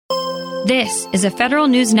This is a Federal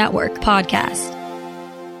News Network podcast.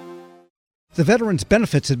 The Veterans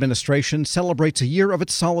Benefits Administration celebrates a year of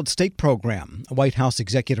its Solid State program. A White House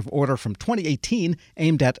executive order from 2018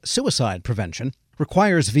 aimed at suicide prevention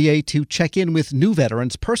requires VA to check in with new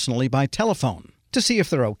veterans personally by telephone to see if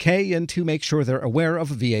they're okay and to make sure they're aware of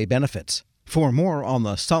VA benefits. For more on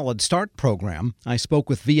the Solid Start program, I spoke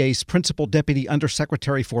with VA's Principal Deputy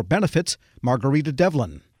Undersecretary for Benefits, Margarita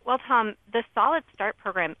Devlin. Well, Tom, the Solid Start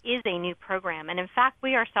program is a new program, and in fact,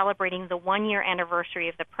 we are celebrating the one-year anniversary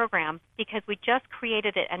of the program because we just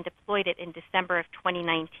created it and deployed it in December of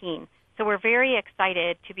 2019. So we're very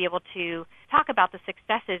excited to be able to talk about the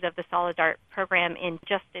successes of the Solid Start program in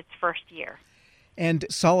just its first year. And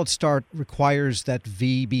Solid Start requires that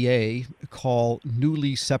VBA call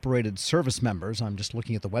newly separated service members, I'm just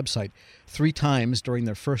looking at the website, 3 times during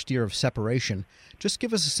their first year of separation. Just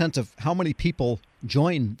give us a sense of how many people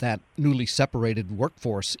join that newly separated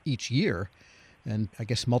workforce each year, and I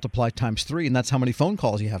guess multiply times 3, and that's how many phone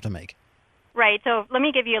calls you have to make. Right. So let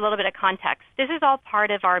me give you a little bit of context. This is all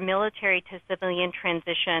part of our military to civilian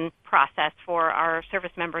transition process for our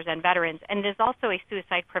service members and veterans, and it is also a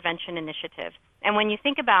suicide prevention initiative. And when you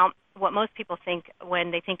think about what most people think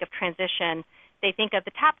when they think of transition, they think of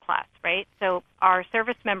the TAP class, right? So our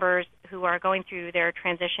service members who are going through their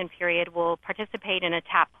transition period will participate in a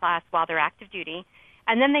TAP class while they're active duty.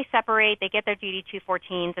 And then they separate, they get their duty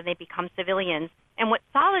 214s, and they become civilians. And what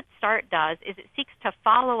Solid Start does is it seeks to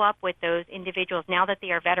follow up with those individuals now that they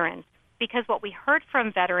are veterans. Because what we heard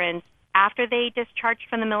from veterans after they discharged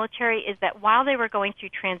from the military is that while they were going through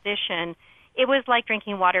transition, it was like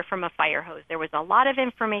drinking water from a fire hose. There was a lot of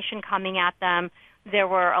information coming at them. There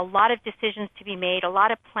were a lot of decisions to be made, a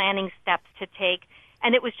lot of planning steps to take,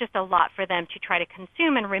 and it was just a lot for them to try to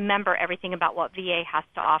consume and remember everything about what VA has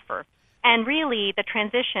to offer. And really, the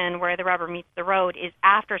transition where the rubber meets the road is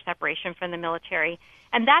after separation from the military.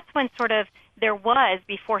 And that's when sort of there was,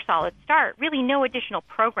 before Solid Start, really no additional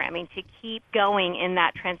programming to keep going in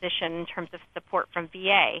that transition in terms of support from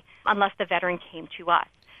VA, unless the veteran came to us.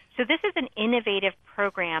 So this is an innovative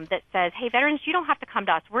program that says, hey, veterans, you don't have to come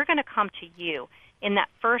to us. We're going to come to you in that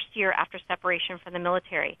first year after separation from the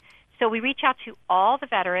military. So we reach out to all the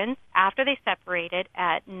veterans after they separated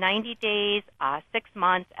at 90 days, 6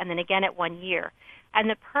 months, and then again at 1 year. And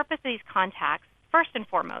the purpose of these contacts, first and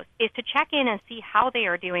foremost, is to check in and see how they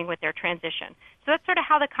are doing with their transition. So that's sort of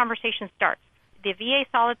how the conversation starts. The VA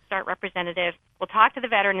Solid Start representative will talk to the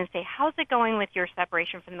veteran and say, how's it going with your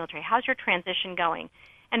separation from the military? How's your transition going?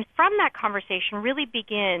 And from that conversation really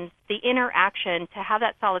begins the interaction to have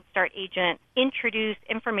that Solid Start agent introduce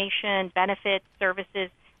information, benefits, services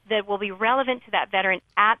that will be relevant to that veteran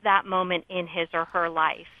at that moment in his or her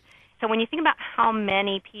life. So when you think about how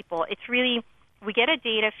many people, it's really, we get a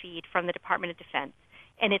data feed from the Department of Defense,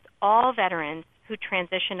 and it's all veterans who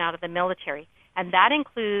transition out of the military. And that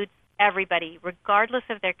includes everybody, regardless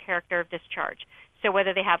of their character of discharge. So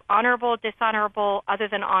whether they have honorable, dishonorable, other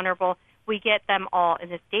than honorable, we get them all in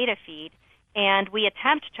this data feed, and we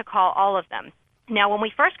attempt to call all of them. Now, when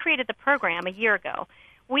we first created the program a year ago,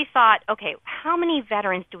 we thought, okay, how many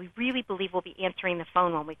veterans do we really believe will be answering the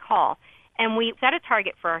phone when we call? And we set a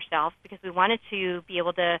target for ourselves because we wanted to be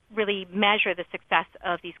able to really measure the success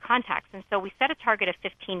of these contacts. And so we set a target of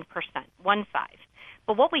 15%, 1-5.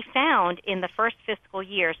 But what we found in the first fiscal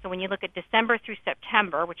year, so when you look at December through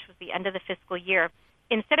September, which was the end of the fiscal year,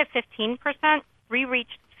 instead of 15%, we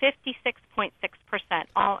reached 56.6%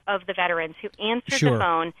 all of the veterans who answered the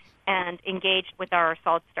phone and engaged with our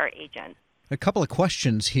Solid Start agent. A couple of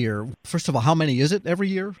questions here. First of all, how many is it every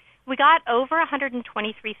year? We got over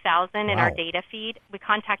 123,000 in our data feed. We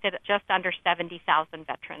contacted just under 70,000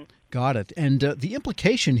 veterans. Got it. And the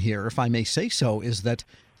implication here, if I may say so, is that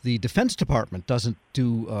the Defense Department doesn't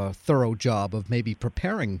do a thorough job of maybe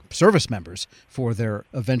preparing service members for their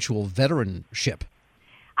eventual veteranship.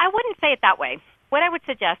 I wouldn't say it that way. What I would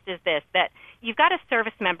suggest is this, that you've got a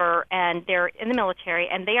service member and they're in the military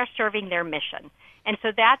and they are serving their mission. And so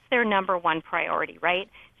that's their number one priority, right?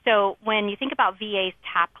 So when you think about VA's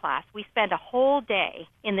TAP class, we spend a whole day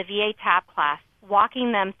in the VA TAP class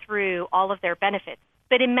walking them through all of their benefits.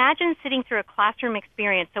 But imagine sitting through a classroom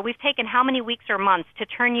experience. So we've taken how many weeks or months to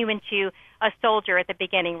turn you into a soldier at the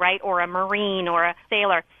beginning, right, or a Marine or a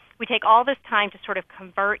sailor. We take all this time to sort of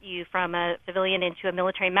convert you from a civilian into a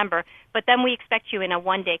military member, but then we expect you in a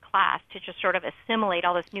one-day class to just sort of assimilate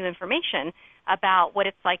all this new information about what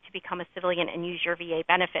it's like to become a civilian and use your VA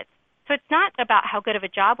benefits. So it's not about how good of a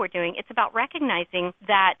job we're doing. It's about recognizing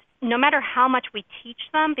that no matter how much we teach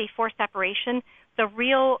them before separation, the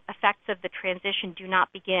real effects of the transition do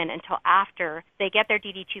not begin until after they get their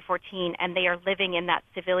DD-214 and they are living in that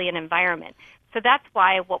civilian environment. So that's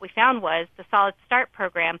why what we found was the Solid Start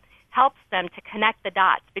program helps them to connect the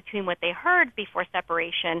dots between what they heard before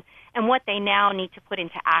separation and what they now need to put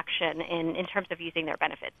into action in terms of using their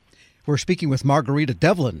benefits. We're speaking with Margarita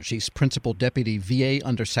Devlin. She's Principal Deputy VA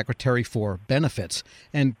Undersecretary for Benefits.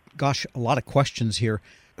 And gosh, a lot of questions here.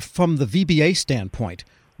 From the VBA standpoint,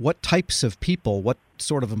 what types of people, what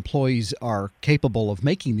sort of employees are capable of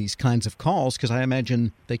making these kinds of calls? Because I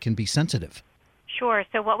imagine they can be sensitive. Sure.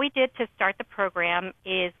 So what we did to start the program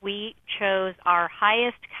is we chose our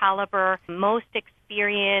highest caliber, most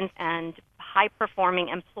experienced, and high-performing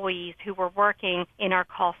employees who were working in our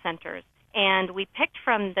call centers. And we picked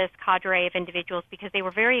from this cadre of individuals because they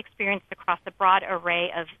were very experienced across a broad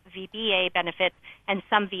array of VBA benefits and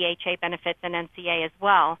some VHA benefits and NCA as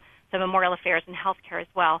well, so Memorial Affairs and Healthcare as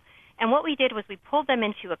well. And what we did was we pulled them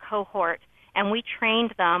into a cohort and we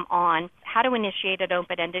trained them on how to initiate an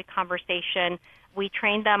open-ended conversation. We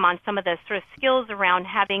trained them on some of the sort of skills around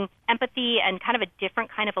having empathy and kind of a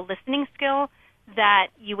different kind of a listening skill that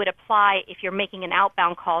you would apply if you're making an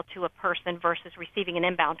outbound call to a person versus receiving an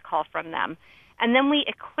inbound call from them. And then we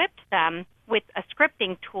equipped them with a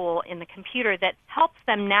scripting tool in the computer that helps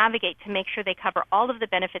them navigate to make sure they cover all of the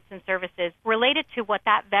benefits and services related to what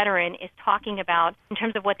that veteran is talking about in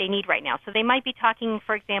terms of what they need right now. So they might be talking,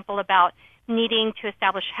 for example, about needing to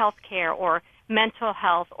establish health care or mental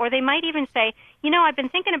health, or they might even say, I've been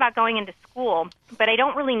thinking about going into school, but I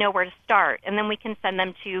don't really know where to start. And then we can send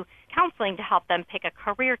them to counseling to help them pick a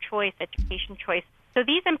career choice, education choice. So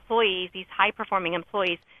these employees, these high-performing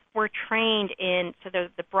employees, were trained in the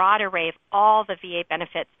broad array of all the VA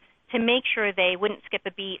benefits to make sure they wouldn't skip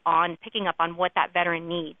a beat on picking up on what that veteran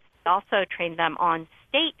needs. We also trained them on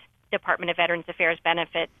state Department of Veterans Affairs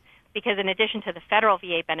benefits because in addition to the federal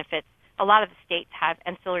VA benefits, a lot of the states have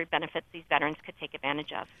ancillary benefits these veterans could take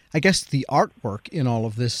advantage of. I guess the artwork in all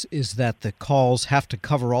of this is that the calls have to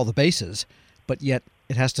cover all the bases, but yet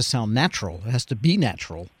it has to sound natural. It has to be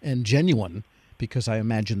natural and genuine, because I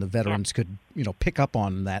imagine the veterans could, pick up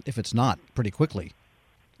on that if it's not pretty quickly.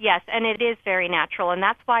 Yes, and it is very natural, and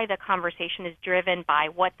that's why the conversation is driven by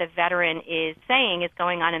what the veteran is saying is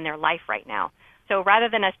going on in their life right now. So rather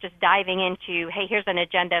than us just diving into, hey, here's an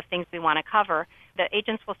agenda of things we want to cover, the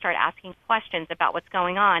agents will start asking questions about what's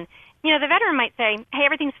going on. The veteran might say, hey,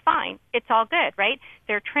 everything's fine. It's all good, right?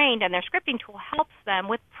 They're trained, and their scripting tool helps them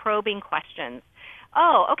with probing questions.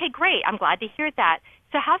 Oh, okay, great. I'm glad to hear that.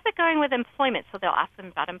 So how's it going with employment? So they'll ask them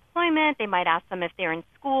about employment. They might ask them if they're in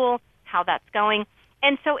school, how that's going.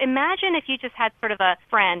 And so imagine if you just had sort of a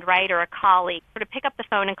friend, right, or a colleague sort of pick up the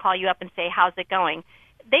phone and call you up and say, how's it going?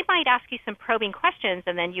 They might ask you some probing questions,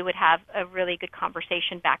 and then you would have a really good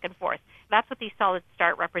conversation back and forth. That's what these Solid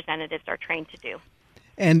Start representatives are trained to do.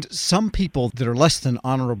 And some people that are less than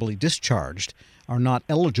honorably discharged are not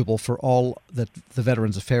eligible for all that the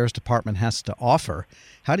Veterans Affairs Department has to offer.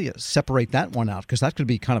 How do you separate that one out? Because that could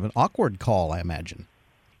be kind of an awkward call, I imagine.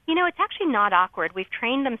 It's actually not awkward. We've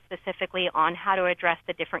trained them specifically on how to address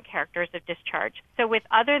the different characters of discharge. So with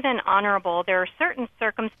other than honorable, there are certain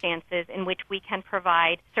circumstances in which we can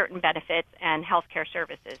provide certain benefits and health care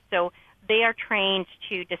services. So they are trained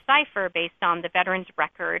to decipher, based on the veteran's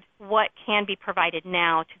record, what can be provided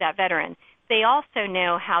now to that veteran. They also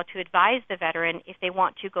know how to advise the veteran if they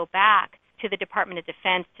want to go back to the Department of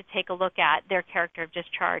Defense to take a look at their character of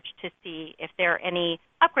discharge to see if there are any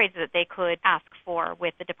upgrades that they could ask for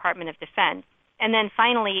with the Department of Defense. And then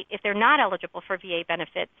finally, if they're not eligible for VA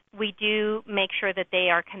benefits, we do make sure that they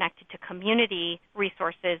are connected to community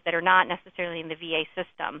resources that are not necessarily in the VA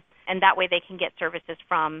system, and that way they can get services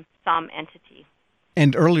from some entity.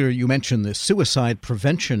 And earlier you mentioned the suicide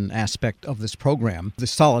prevention aspect of this program, the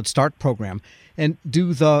Solid Start program. And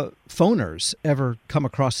do the phoners ever come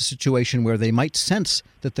across a situation where they might sense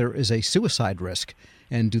that there is a suicide risk?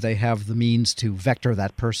 And do they have the means to vector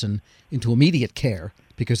that person into immediate care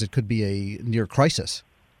because it could be a near crisis?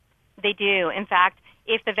 They do. In fact,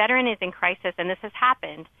 if the veteran is in crisis, and this has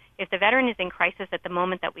happened, if the veteran is in crisis at the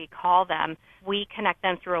moment that we call them, we connect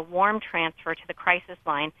them through a warm transfer to the crisis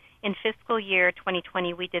line. In fiscal year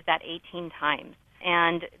 2020, we did that 18 times.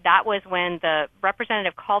 And that was when the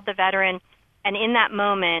representative called the veteran, and in that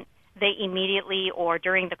moment, they immediately or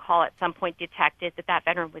during the call at some point detected that that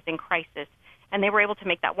veteran was in crisis. And they were able to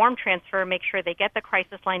make that warm transfer, make sure they get the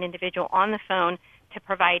crisis line individual on the phone to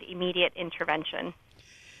provide immediate intervention.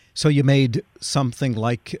 So you made something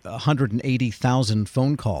like 180,000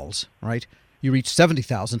 phone calls, right? You reached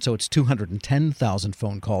 70,000, so it's 210,000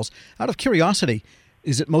 phone calls. Out of curiosity,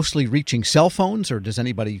 Is it mostly reaching cell phones, or does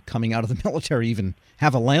anybody coming out of the military even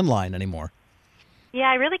have a landline anymore? Yeah,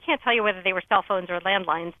 I really can't tell you whether they were cell phones or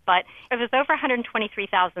landlines, but it was over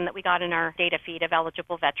 123,000 that we got in our data feed of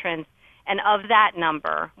eligible veterans. And of that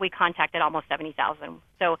number, we contacted almost 70,000.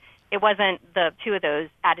 So it wasn't the two of those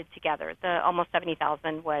added together. The almost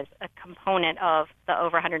 70,000 was a component of the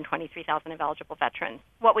over 123,000 of eligible veterans.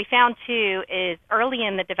 What we found, too, is early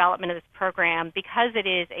in the development of this program, because it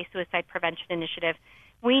is a suicide prevention initiative,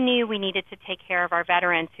 we knew we needed to take care of our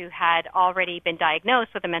veterans who had already been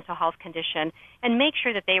diagnosed with a mental health condition and make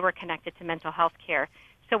sure that they were connected to mental health care.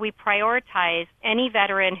 So we prioritized any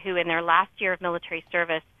veteran who in their last year of military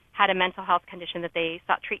service had a mental health condition that they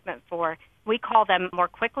sought treatment for. We call them more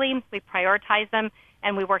quickly, we prioritize them,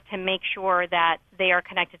 and we work to make sure that they are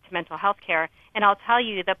connected to mental health care. And I'll tell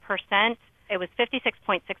you the percent, it was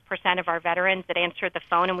 56.6% of our veterans that answered the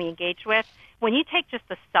phone and we engaged with. When you take just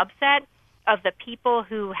the subset of the people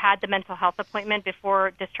who had the mental health appointment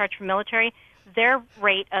before discharge from military, their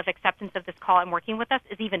rate of acceptance of this call and working with us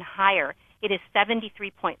is even higher. It is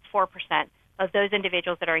 73.4% of those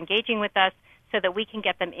individuals that are engaging with us so that we can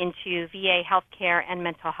get them into VA health care and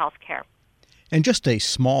mental health care. And just a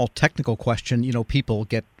small technical question, people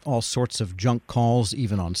get all sorts of junk calls,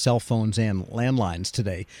 even on cell phones and landlines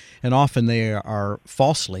today, and often they are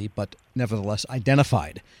falsely, but nevertheless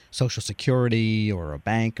identified, Social Security or a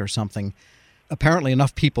bank or something. Apparently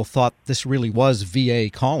enough people thought this really was VA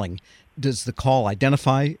calling. Does the call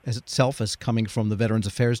identify as itself as coming from the Veterans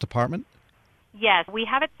Affairs Department? Yes, we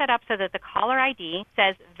have it set up so that the caller ID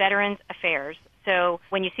says Veterans Affairs. So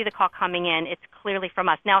when you see the call coming in, it's clearly from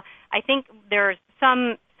us. Now, I think there's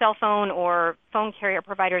some cell phone or phone carrier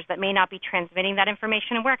providers that may not be transmitting that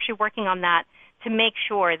information, and we're actually working on that to make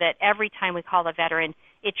sure that every time we call a veteran,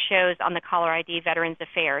 it shows on the caller ID Veterans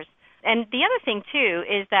Affairs. And the other thing, too,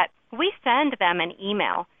 is that we send them an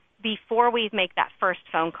email before we make that first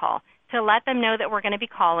phone call to let them know that we're going to be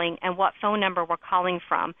calling and what phone number we're calling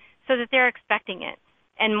from so that they're expecting it.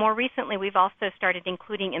 And more recently, we've also started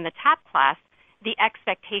including in the TAP class the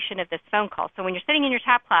expectation of this phone call. So when you're sitting in your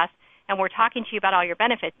TAP class and we're talking to you about all your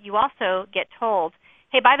benefits, you also get told,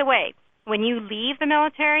 hey, by the way, when you leave the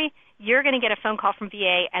military, you're going to get a phone call from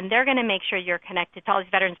VA, and they're going to make sure you're connected to all these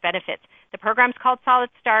veterans' benefits. The program's called Solid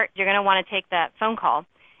Start. You're going to want to take that phone call.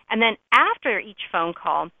 And then after each phone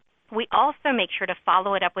call, we also make sure to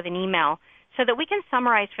follow it up with an email so that we can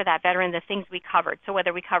summarize for that veteran the things we covered. So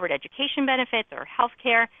whether we covered education benefits or health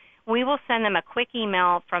care, we will send them a quick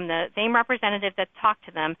email from the same representative that talked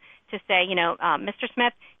to them to say, Mr.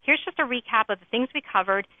 Smith, here's just a recap of the things we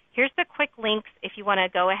covered. Here's the quick links if you want to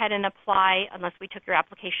go ahead and apply, unless we took your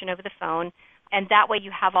application over the phone. And that way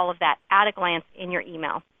you have all of that at a glance in your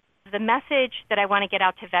email. The message that I want to get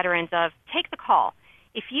out to veterans of take the call.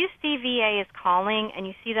 If you see VA is calling and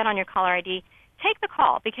you see that on your caller ID, take the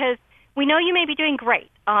call, because we know you may be doing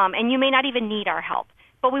great and you may not even need our help.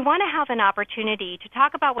 But we want to have an opportunity to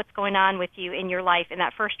talk about what's going on with you in your life in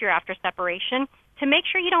that first year after separation to make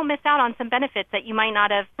sure you don't miss out on some benefits that you might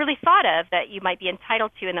not have really thought of that you might be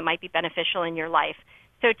entitled to and that might be beneficial in your life.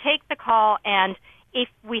 So take the call, and if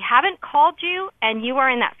we haven't called you and you are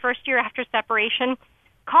in that first year after separation,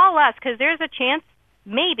 call us, because there's a chance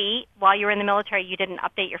maybe while you were in the military you didn't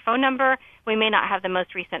update your phone number. We may not have the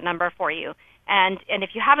most recent number for you. And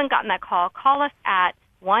if you haven't gotten that call us at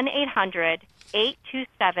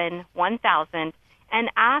 1-800-827-1000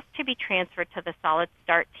 and ask to be transferred to the Solid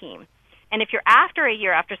Start team. And if you're after a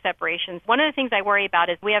year after separation, one of the things I worry about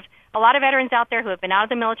is we have a lot of veterans out there who have been out of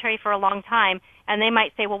the military for a long time, and they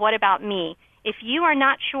might say, well, what about me? If you are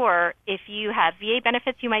not sure if you have VA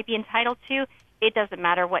benefits you might be entitled to, it doesn't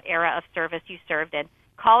matter what era of service you served in.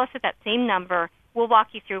 Call us at that same number. We'll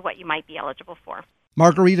walk you through what you might be eligible for.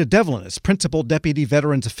 Margarita Devlin is Principal Deputy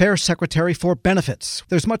Veterans Affairs Secretary for Benefits.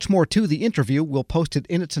 There's much more to the interview. We'll post it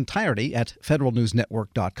in its entirety at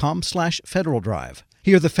federalnewsnetwork.com/Federal Drive.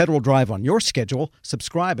 Hear the Federal Drive on your schedule.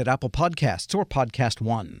 Subscribe at Apple Podcasts or Podcast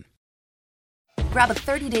One. Grab a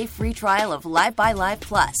 30-day free trial of Live by Live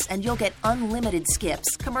Plus, and you'll get unlimited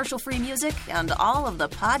skips, commercial-free music, and all of the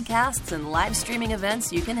podcasts and live streaming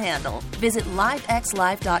events you can handle. Visit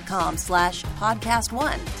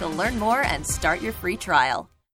livexlive.com/podcast1 to learn more and start your free trial.